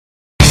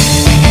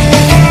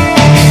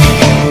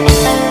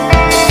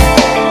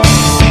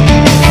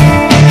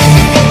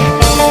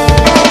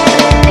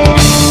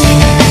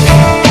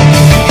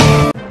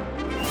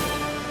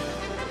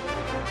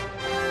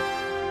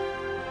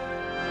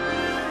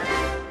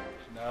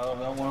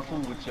want to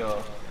fool with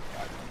y'all.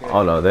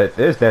 Oh no,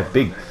 there's that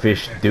big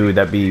fish dude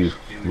that be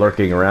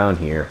lurking around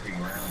here. Yeah.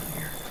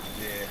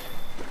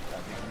 I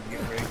think we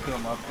get ready to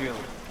come. I feel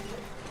it.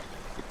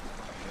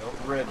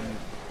 Yep, ready.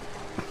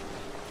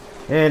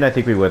 And I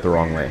think we went the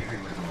wrong way.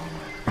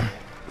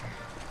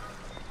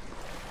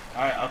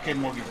 Alright, okay,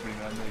 Morgan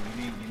Freeman. I know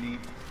you need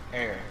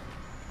air.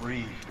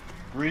 Breathe.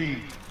 Breathe.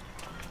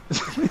 I'm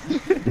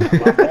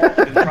off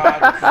and tried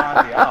to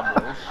find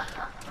Diablos.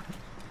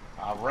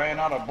 I ran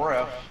out of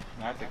breath.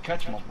 And I had to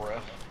catch my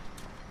breath.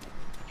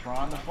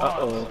 Trying to find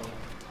some.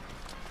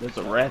 There's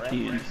a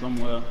ratty in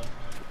somewhere.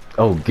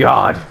 Oh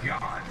God.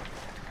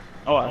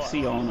 Oh, I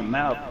see her on the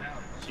map.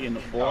 She in the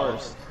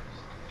forest.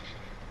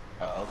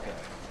 Oh, okay.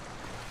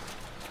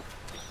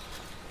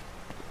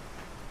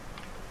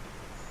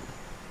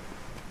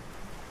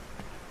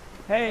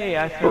 Hey,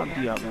 I found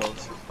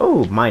Diablos.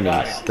 Oh,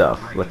 mining stuff.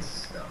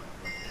 Let's.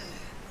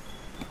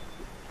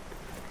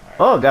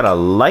 Oh, got a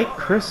light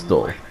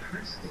crystal.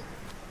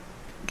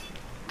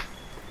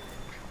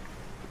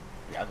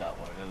 Yeah, I got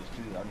one of those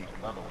too. I need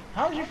another one.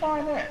 How did you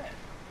find that?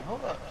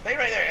 Hold up. Stay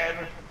right there,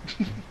 Andrew.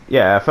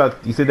 Yeah, I found.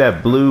 You see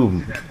that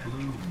blue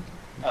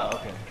Oh,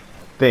 okay.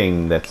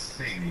 thing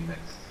that's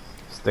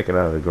sticking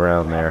out of the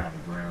ground there?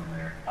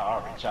 I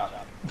already chopped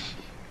it.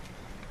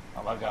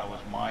 All I got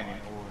was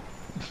mining ore.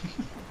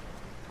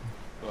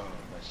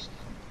 That's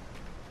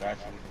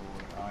bachelor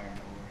ore, iron ore.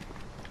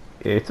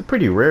 It's a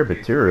pretty rare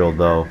material,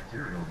 though.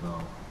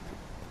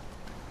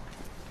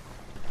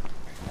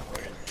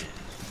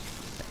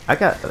 I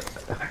think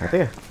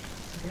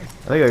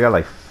I got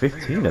like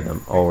 15 of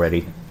them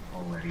already.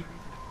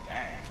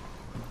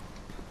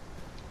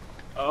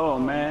 Oh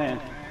man.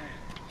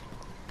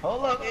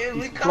 Hold up, Iz,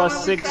 we coming.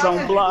 Plus 6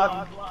 on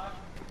block.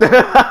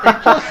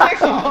 Plus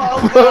 6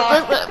 on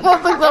block.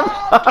 Plus 6 on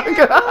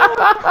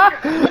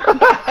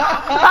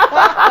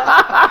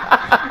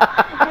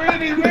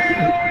Really weird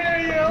over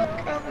there, yo.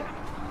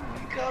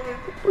 Coming.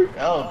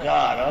 Oh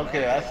God,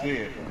 okay, I see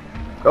it.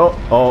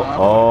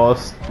 Oh,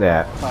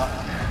 snap.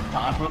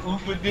 Time for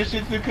Oof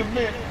Edition to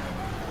commit.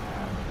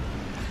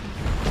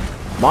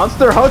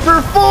 Monster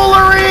Hunter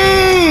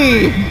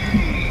foolery!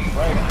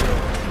 Right there.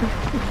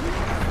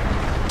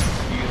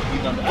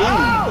 He's on the.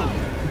 Oh!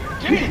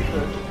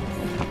 Jesus!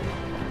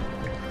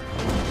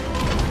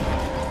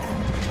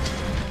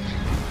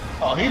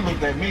 Oh, he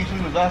looked at me as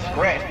soon as I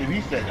scratched him.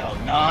 He said, "Oh,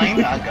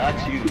 9, I got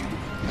you."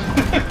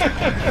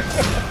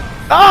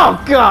 Oh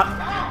God!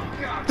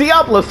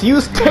 Diablos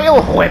use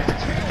tail whip.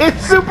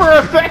 It's super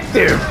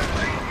effective.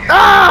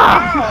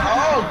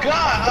 Ah! Oh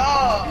God! Oh!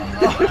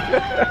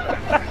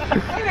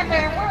 Wait a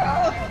minute, where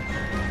else?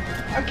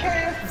 I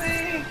can't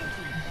see.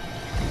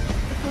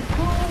 It's a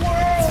cool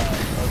world.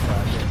 Oh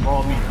God!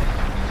 Roll me.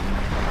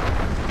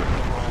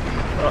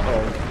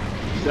 Uh-oh.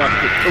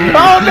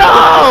 Oh no!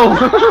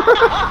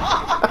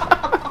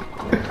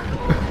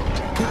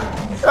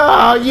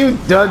 Oh, you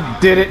done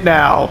did it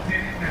now.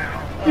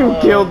 You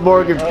killed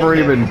Morgan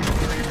Freeman.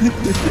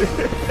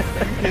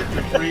 Hit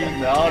the freeze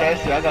and all that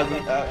shit. I got.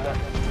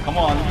 Come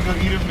on, let me go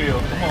eat a meal.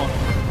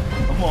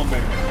 Come on,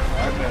 baby. I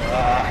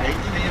hate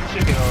seeing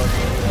chicken all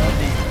day. I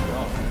need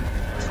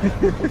it.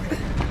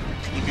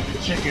 Look at the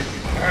chicken.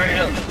 Hurry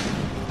up.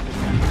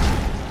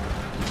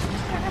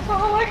 That's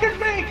all I can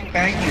make.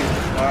 Thank you.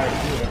 All right,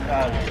 good. I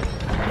got it.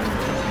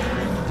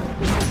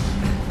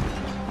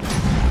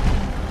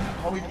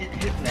 Always get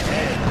hit in the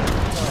head.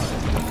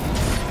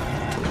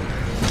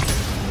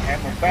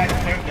 Have my back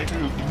turned to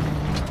do.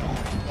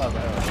 Oh,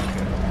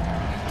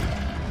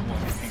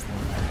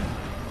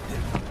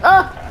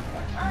 Ah!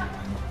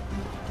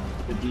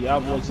 The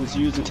Diablos is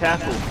using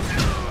tackle.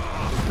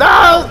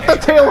 No! The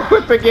tail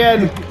whip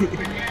again!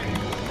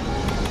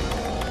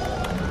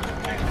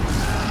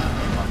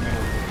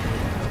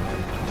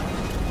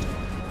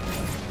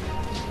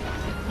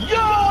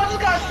 Yo, I just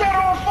got set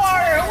on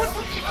fire! What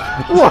the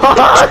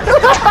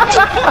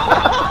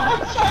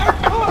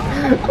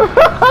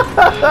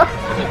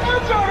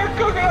I'm trying to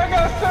cook and I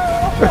got set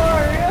on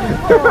fire!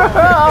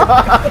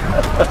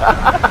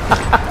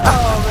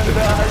 Oh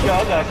man,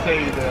 y'all gotta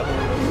save that.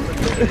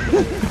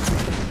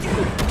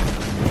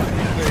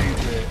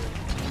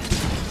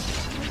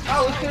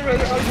 Oh, it's still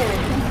ready.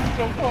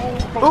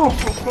 Ooh!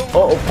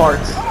 Uh-oh,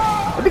 parts.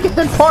 Let me get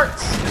them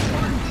parts!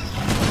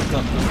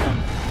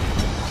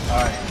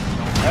 Alright.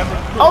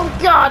 Oh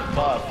God!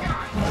 Fuck.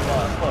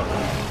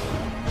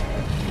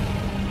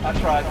 I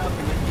tried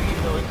cooking this meat,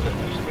 so it set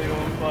me straight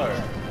on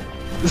fire.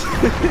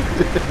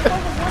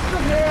 What the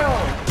hell?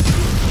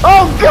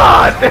 Oh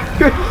God!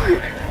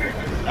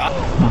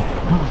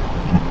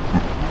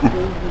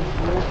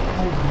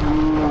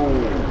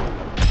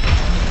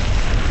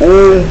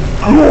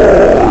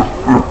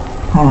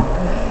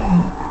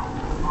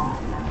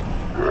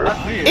 I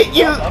see it.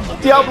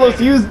 Diablos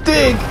use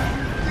dig!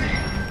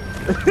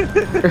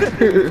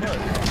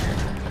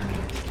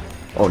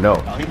 Oh no.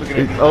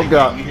 Oh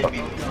God.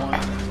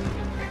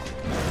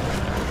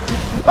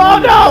 Oh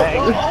no!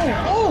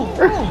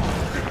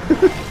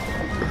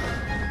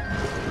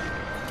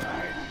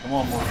 Come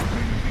on, Morgan.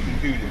 We can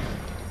do this.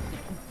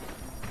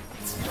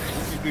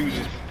 We can do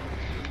this.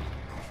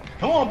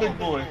 Come on, big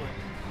boy.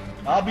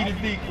 I'll be the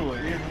decoy.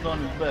 Ears is on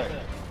his back.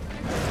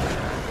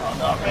 Oh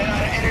no, man,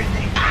 out of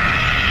energy.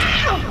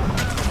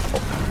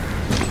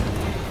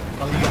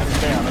 Oh, he got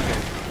it down. Okay.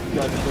 You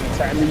got it down.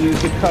 Time to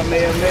use the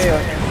Kamehameha.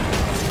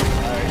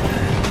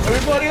 Alright.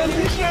 Everybody else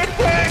be sure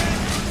attack!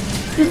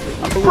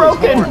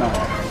 Broken!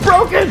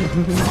 Broken! You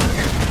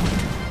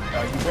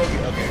broke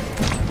it? Okay.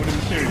 What are the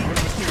materials? What are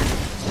the materials?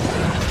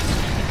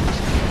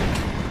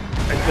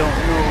 I don't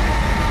know.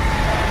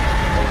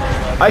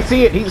 I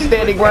see it. He's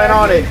standing right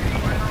on it.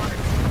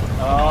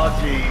 Oh,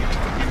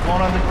 jeez. He's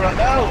going underground.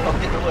 No! I'm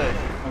getting away.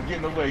 I'm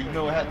getting away. You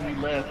know what happened to me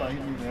last time? He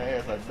hit me in the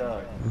ass. I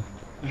died.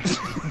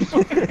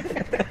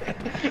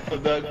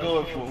 I'm not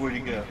going for it. Where'd he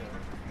go?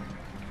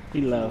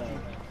 He left.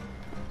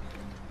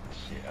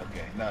 Shit,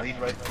 okay. No, he's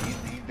right.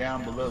 He's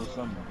down below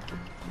somewhere.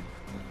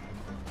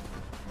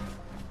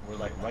 We're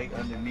like right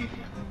underneath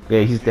him.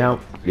 Yeah, he's down.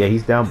 Yeah,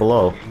 he's down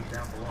below.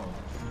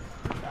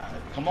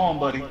 Come on,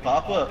 buddy.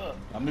 Pop up.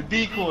 I'm the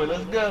decoy.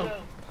 Let's go.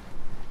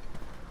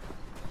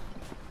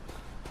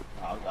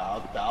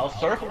 I'll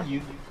circle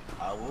you.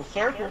 I will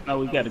circle. No,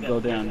 we gotta go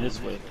down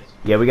this way.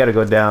 Yeah, we gotta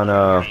go down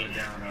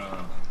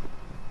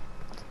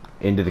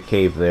into the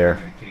cave there.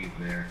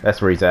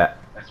 That's where he's at.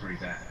 He's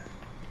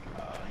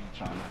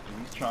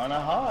trying to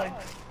hide.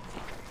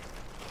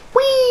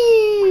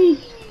 Whee!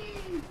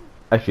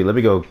 Actually, let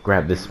me go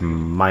grab this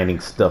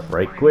mining stuff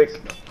right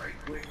quick. Alright,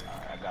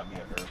 I got me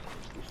an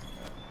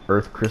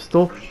Earth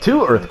crystal?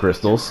 2 earth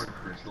crystals.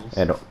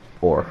 And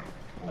ore.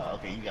 Oh,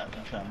 okay, you got me.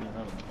 Trying to do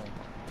another one.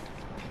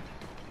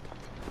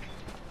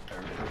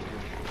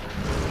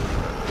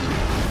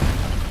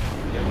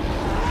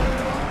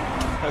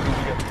 I think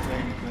we got the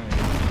same thing.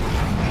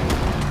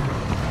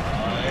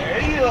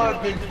 There you are,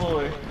 big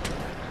boy.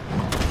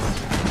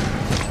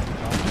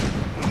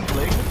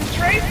 Play with the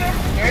tracer.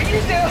 There you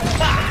go.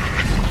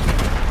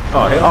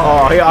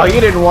 Oh, he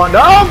didn't want.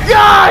 Oh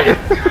God!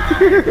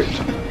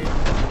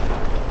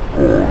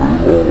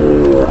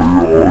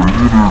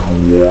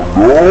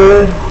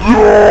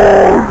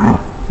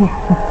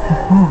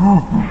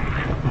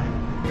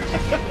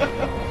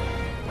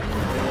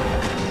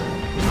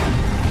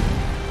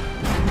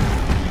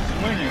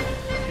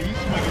 He's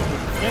swinging with the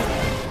fence.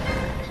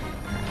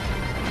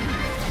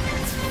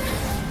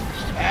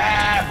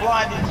 Ah,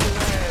 blinded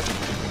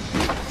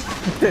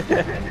to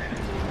that.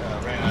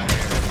 Ran out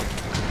here.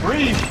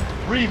 Breathe!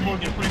 Breathe,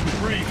 Morgan Freeman,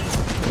 breathe!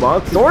 Come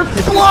on, sword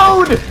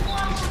explode!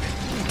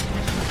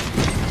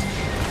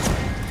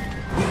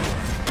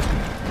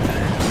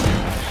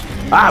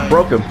 Ah,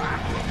 broke him.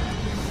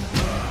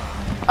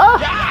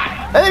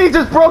 Ah! And he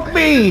just broke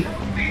me!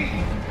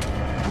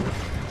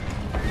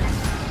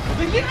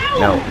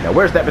 No,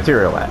 where's that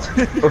material at?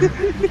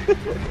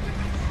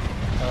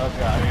 Oh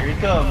god, here he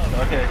comes.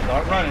 Okay,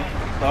 start running.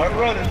 Start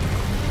running.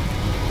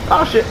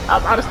 Oh shit,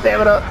 I'm out of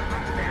stamina.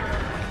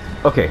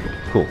 Okay,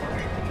 cool.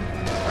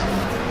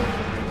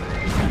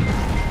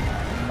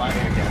 My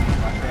hair down.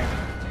 My hair.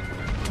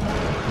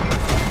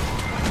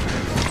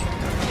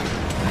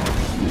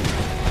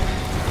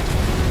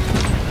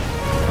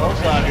 Oh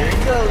god, here he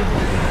goes.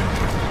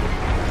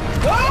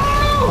 Oh!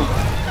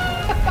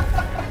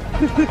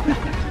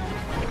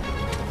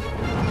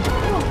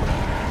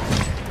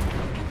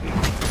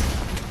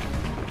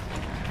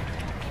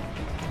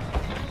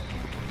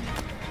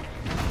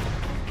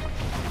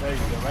 There you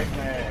go, right in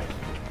there.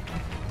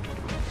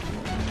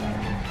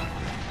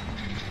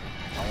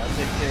 I'll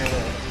take care of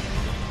that.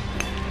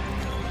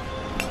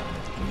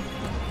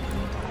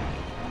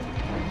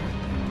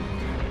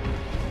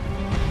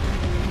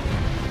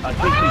 I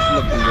think he's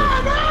looking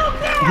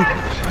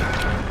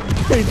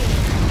good.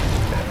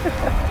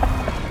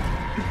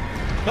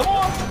 Come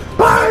on!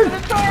 Burn! To the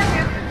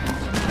target!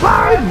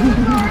 Burn!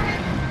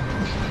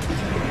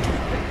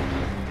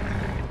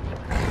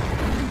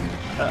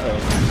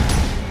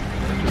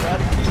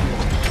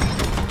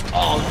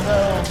 Oh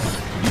no!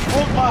 You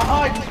broke my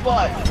hiding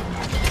spot!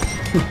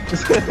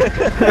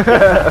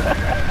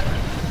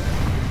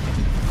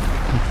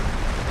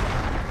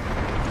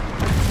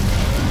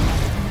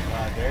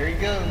 There he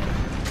goes.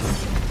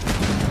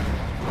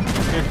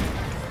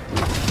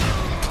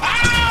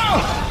 Ow!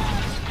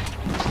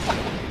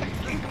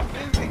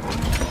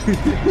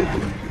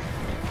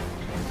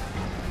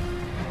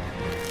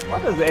 Why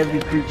does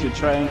every creature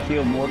try and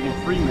kill Morgan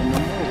Freeman the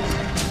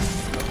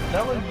most? I'm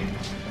telling you.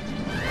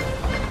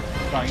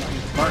 Trying to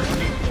use smart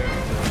meat there.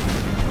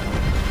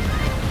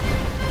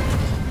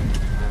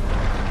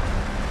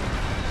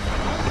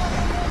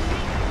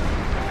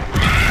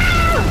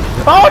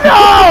 Oh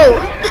no!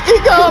 He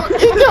got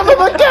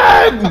him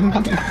again!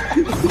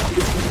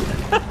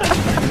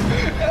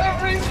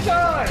 Every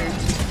time!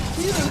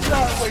 He does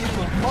not waste a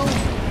moment.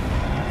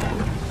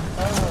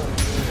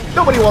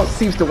 Nobody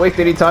seems to waste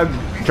any time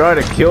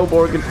trying to kill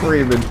Morgan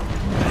Freeman.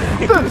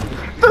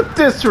 The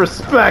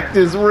disrespect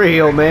is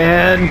real,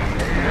 man.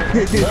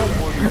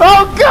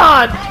 Oh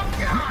God!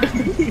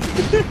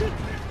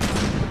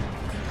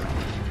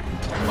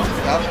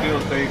 I'm still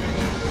saving it.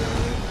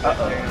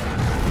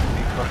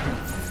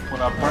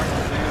 When I burnt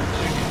the damn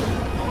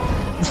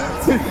chicken.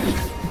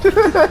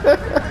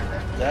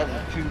 That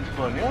was too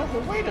funny. I was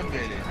like, wait a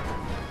minute.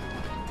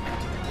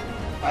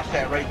 I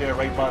sat right there,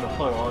 right by the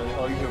puddle. All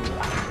you hear was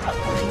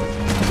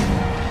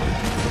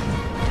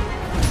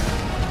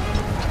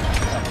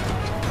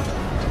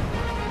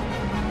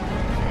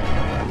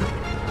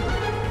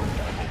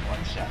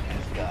one shot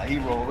this guy. He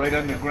rolled right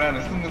underground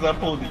as soon as I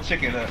pulled the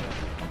chicken up.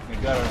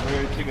 And got a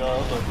rare chicken. I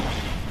was like,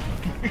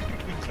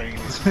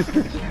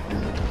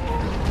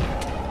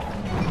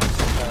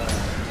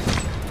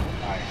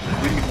 alright,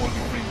 really want to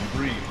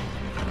breathe.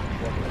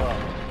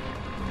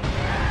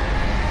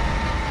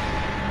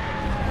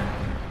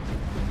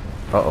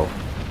 Uh-oh.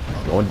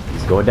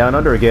 He's going down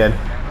under again.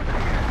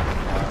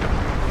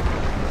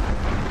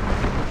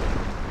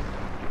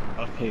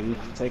 Okay, we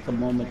can take a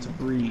moment to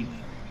breathe.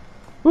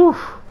 Whew.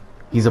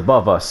 He's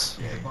above us.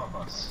 Yeah,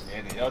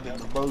 y'all did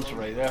the most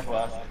right. That's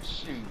why I said,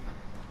 shoot.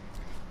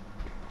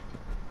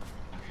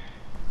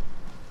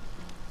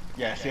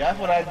 Yeah, see, that's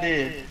what I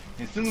did.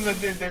 As soon as I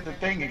did that, the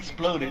thing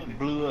exploded and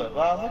blew up.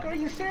 I was like, are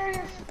you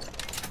serious?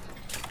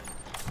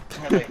 I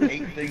had like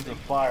 8 things of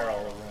fire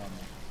all around me.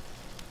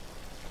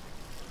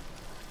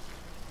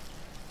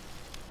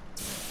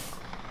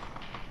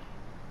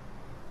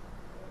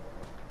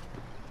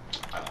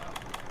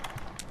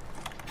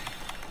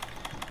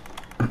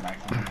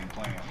 Maximum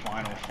playing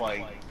Final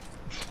Fight.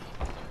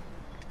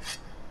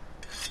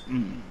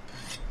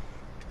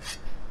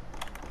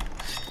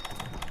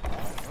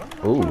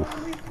 Ooh.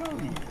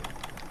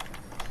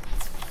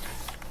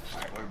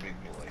 Alright, we're big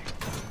boy.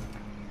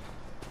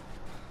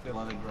 Still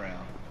on the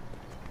ground.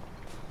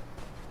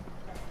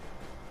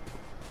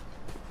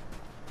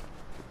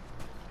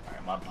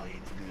 Alright, my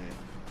blade's good.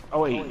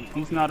 Oh wait,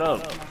 he's not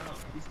up.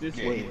 He's this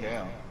Yeah, way. he's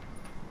down.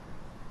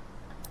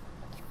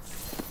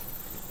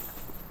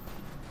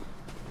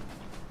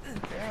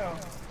 Down.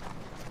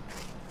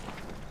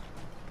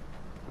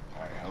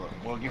 Alright, hello.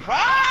 Morgan.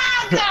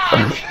 Ah,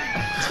 God!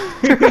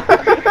 As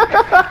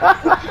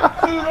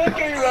soon as I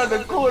came around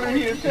the corner,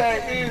 he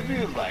attacked me.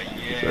 He was like,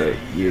 yeah.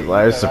 He's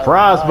like,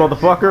 surprise,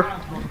 motherfucker.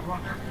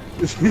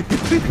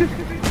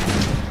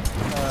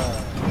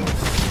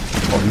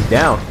 Oh, he's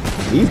down.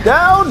 He's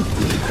down!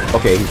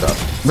 Okay, he's up.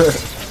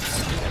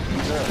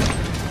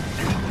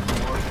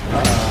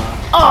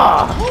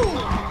 Ah!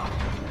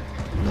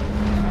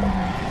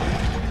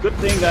 Good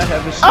thing I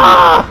have a shield.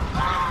 Ah!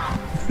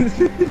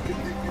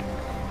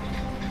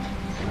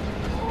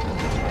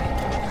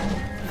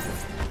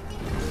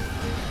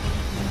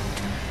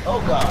 Oh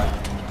God.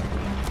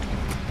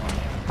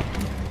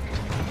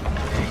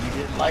 Yeah, you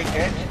didn't like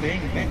that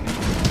thing, didn't you?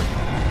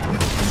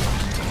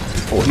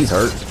 Oh, he's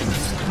hurt.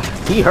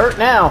 He hurt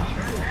now.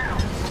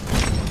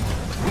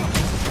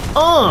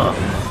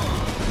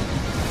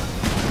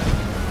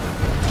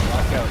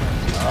 Watch out.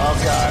 Oh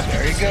God,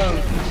 there he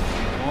goes.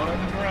 Going on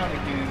the ground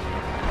again.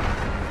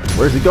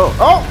 Where's he go?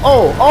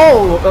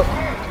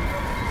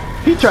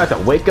 He tried to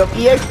wake up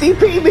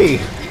EXDP me.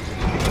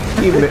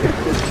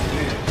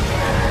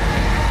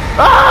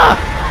 Ah!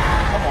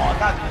 Come on,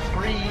 not the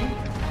screen.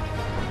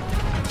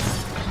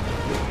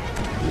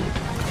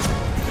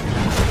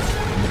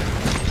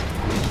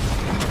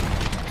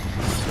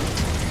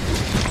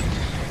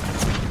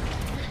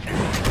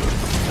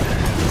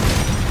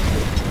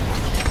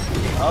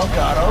 Oh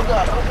God, oh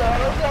God, oh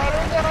God, oh God,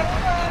 oh God, oh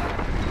God.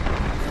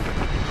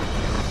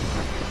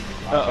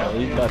 Uh-oh,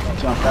 he's about to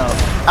jump out.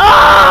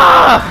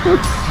 Ah!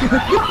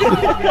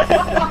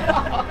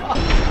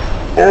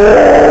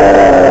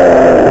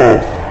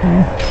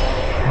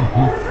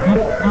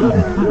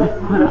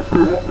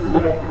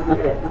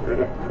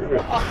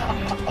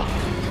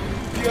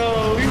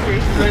 Yo, he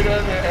went straight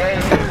on the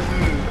ass.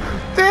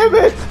 Damn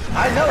it! I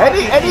know.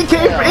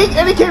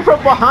 And he came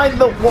from behind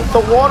the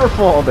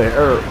waterfall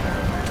there.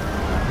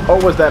 Or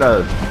was that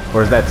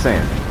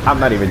sand? I'm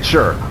not even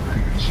sure.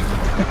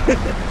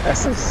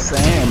 That's a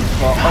sand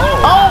fall.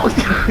 Oh!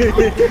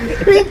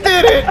 He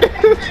did it!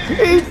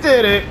 He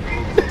did it!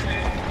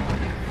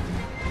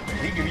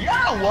 He give me,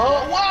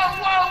 whoa,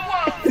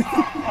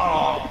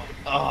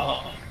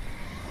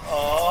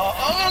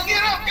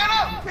 get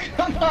up!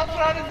 I'm not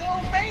trying to go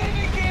main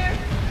again.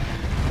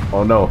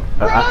 Oh no!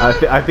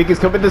 I think he's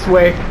coming this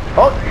way.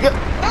 Oh, yep.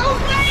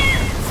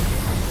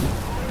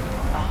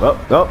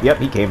 Oh, yep,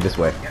 he came this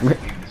way.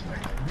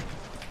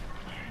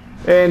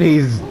 And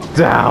he's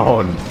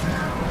down.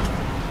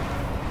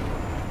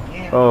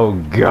 Oh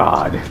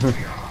God.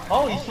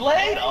 Oh, he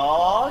slayed?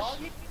 Oh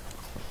shit.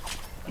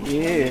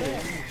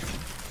 Yeah.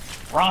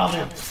 Rob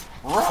him.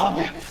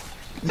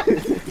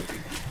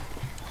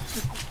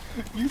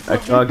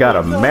 I got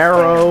a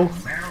marrow.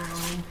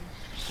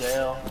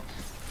 Shell.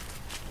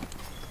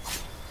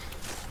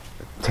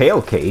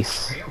 Tail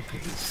case.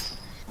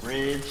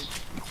 Ridge.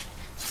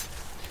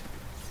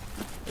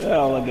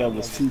 All I got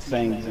was 2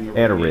 things in the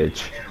And a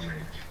ridge.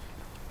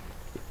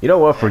 You know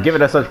what? For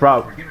giving us such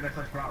problem,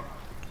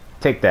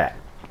 take that.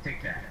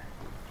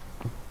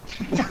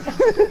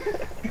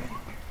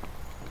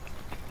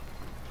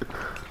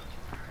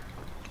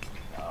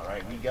 All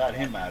right, we got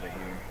him out of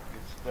here.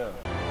 Good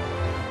stuff.